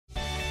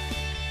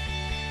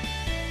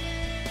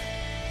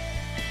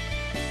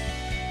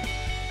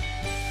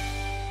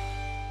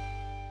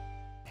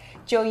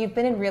Joe, you've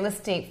been in real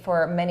estate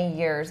for many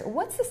years.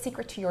 What's the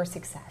secret to your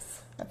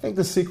success? I think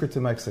the secret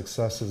to my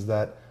success is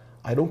that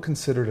I don't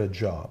consider it a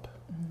job.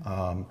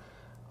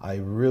 I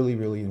really,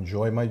 really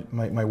enjoy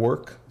my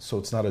work, so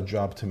it's not a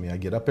job to me. I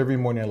get up every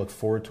morning, I look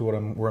forward to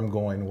where I'm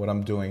going, what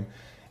I'm doing,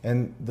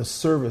 and the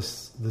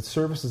service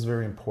is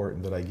very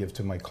important that I give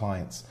to my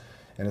clients,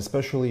 and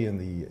especially in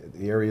the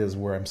areas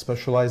where I'm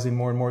specializing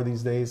more and more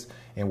these days,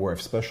 and where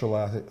I've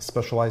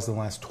specialized in the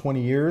last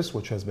 20 years,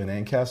 which has been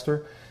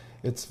Ancaster.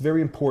 It's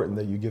very important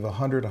that you give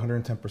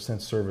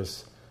 110%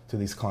 service to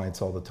these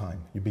clients all the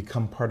time. You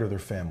become part of their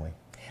family.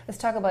 Let's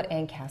talk about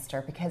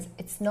Ancaster, because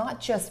it's not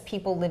just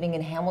people living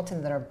in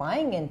Hamilton that are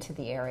buying into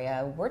the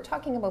area. We're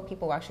talking about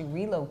people actually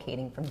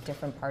relocating from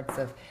different parts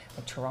of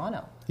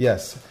Toronto.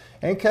 Yes.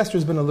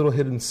 Ancaster's been a little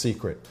hidden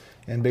secret.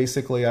 And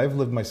basically, I've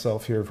lived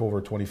myself here for over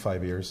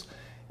 25 years.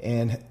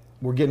 And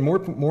we're getting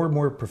more and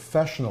more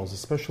professionals,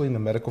 especially in the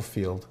medical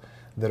field,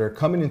 that are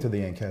coming into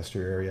the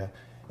Ancaster area.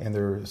 And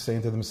they're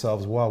saying to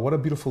themselves, wow, what a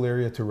beautiful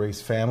area to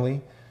raise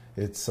family.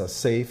 It's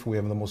safe. We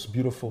have the most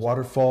beautiful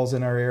waterfalls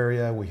in our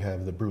area. We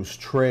have the Bruce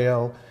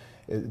Trail.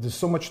 There's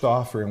so much to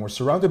offer, and we're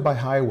surrounded by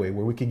highway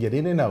where we can get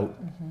in and out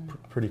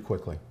pretty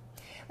quickly.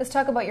 Let's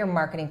talk about your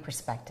marketing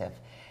perspective.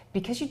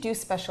 Because you do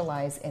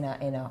specialize in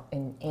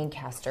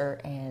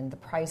Ancaster, and the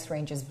price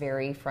ranges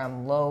vary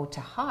from low to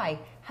high,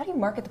 how do you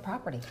market the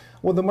property?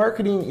 Well, the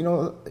marketing,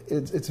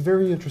 it's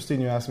very interesting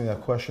you asked me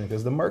that question,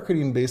 because the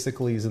marketing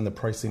basically is in the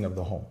pricing of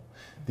the home.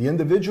 The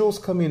individuals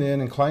coming in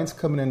and clients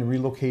coming in and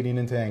relocating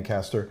into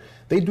Ancaster,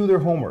 they do their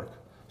homework.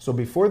 So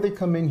before they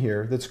come in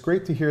here, that's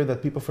great to hear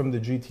that people from the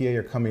GTA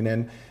are coming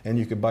in and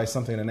you could buy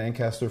something in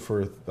Ancaster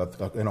for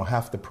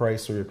half the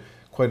price or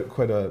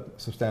quite a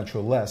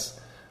substantial less.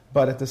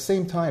 But at the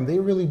same time, they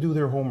really do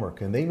their homework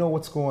and they know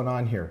what's going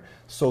on here.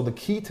 So the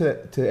key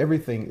to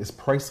everything is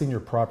pricing your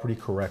property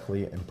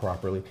correctly and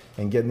properly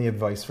and getting the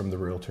advice from the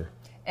realtor.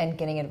 And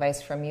getting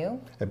advice from you?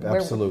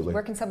 Absolutely.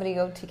 Where can somebody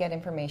go to get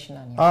information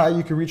on you?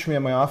 You can reach me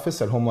at my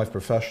office at Home Life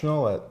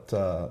Professional at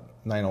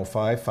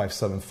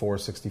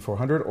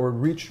 905-574-6400, or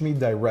reach me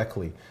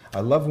directly. I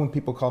love when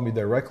people call me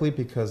directly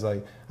because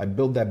I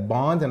build that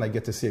bond and I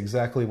get to see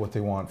exactly what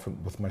they want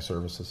with my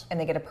services. And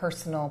they get a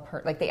personal,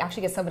 they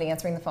actually get somebody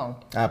answering the phone.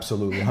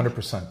 Absolutely,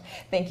 100%.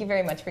 Thank you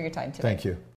very much for your time today. Thank you.